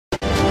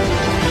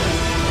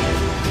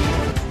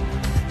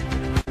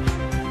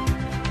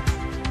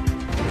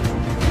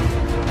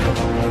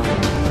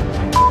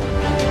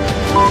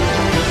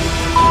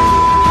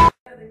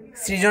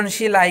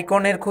সৃজনশীল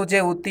আইকনের খোঁজে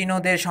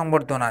উত্তীর্ণদের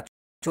সংবর্ধনা।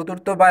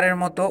 চতুর্থবারের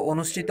মতো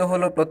অনুষ্ঠিত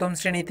হলো প্রথম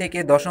শ্রেণী থেকে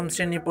দশম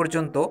শ্রেণী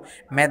পর্যন্ত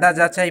মেধা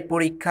যাচাই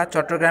পরীক্ষা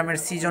চট্টগ্রামের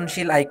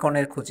সৃজনশীল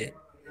আইকনের খোঁজে।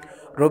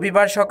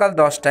 রবিবার সকাল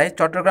 10টায়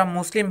চট্টগ্রাম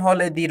মুসলিম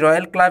হলে দি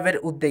রয়্যাল ক্লাবের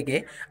উদ্যোগে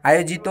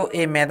আয়োজিত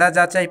এ মেধা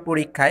যাচাই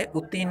পরীক্ষায়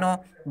উত্তীর্ণ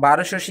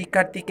 1200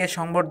 শিক্ষার্থীকে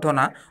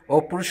সংবর্ধনা ও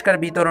পুরস্কার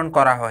বিতরণ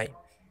করা হয়।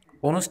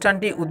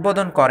 অনুষ্ঠানটি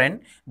উদ্বোধন করেন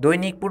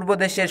দৈনিক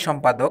পূর্বদেশের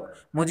সম্পাদক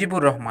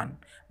মুজিবুর রহমান।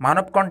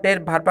 মানবকণ্ঠের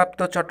ভারপ্রাপ্ত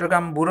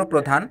চট্টগ্রাম ব্যুরো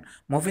প্রধান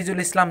মফিজুল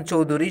ইসলাম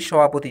চৌধুরীর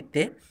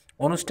সভাপতিত্বে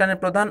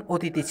অনুষ্ঠানের প্রধান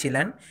অতিথি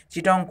ছিলেন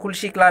চিটং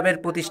খুলশী ক্লাবের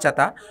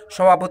প্রতিষ্ঠাতা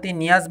সভাপতি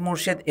নিয়াজ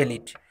মুর্শেদ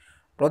এলিট।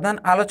 প্রধান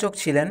আলোচক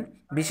ছিলেন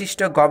বিশিষ্ট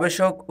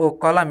গবেষক ও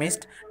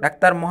কলামিস্ট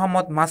ডাক্তার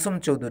মোহাম্মদ মাসুম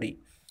চৌধুরী।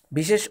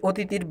 বিশেষ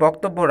অতিথির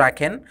বক্তব্য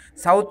রাখেন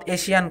সাউথ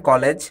এশিয়ান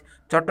কলেজ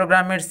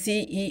চট্টগ্রামের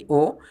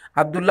CEO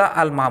Abdullah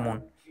Al Mamun,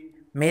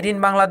 marine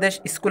Bangladesh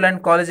school and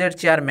কলেজের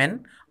চেয়ারম্যান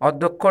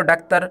অধ্যক্ষ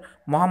ডাক্তার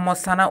মোহাম্মদ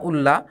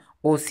সানাউল্লাহ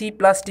ও সি+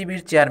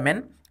 টিভির চেয়ারম্যান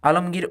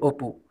আলমগীর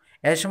অপু।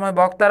 এ সময়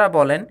বক্তারা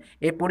বলেন,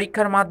 এ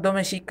পরীক্ষার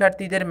মাধ্যমে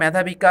শিক্ষার্থীদের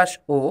মেধা বিকাশ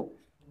ও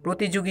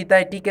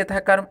প্রতিযোগিতায় টিকে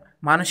থাকার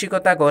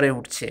মানসিকতা গড়ে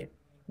উঠছে,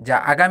 যা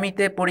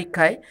আগামীতে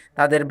পরীক্ষায়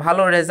তাদের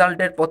ভালো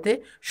রেজাল্টের পথে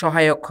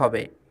সহায়ক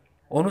হবে।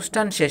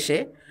 অনুষ্ঠান শেষে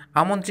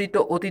আমন্ত্রিত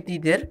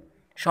অতিথিদের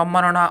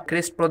সম্মাননা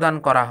ক্রেস্ট প্রদান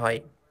করা হয়।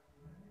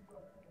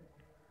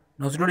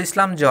 নজরুল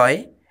ইসলাম জয়,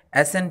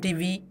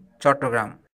 SNTV, চট্টগ্রাম।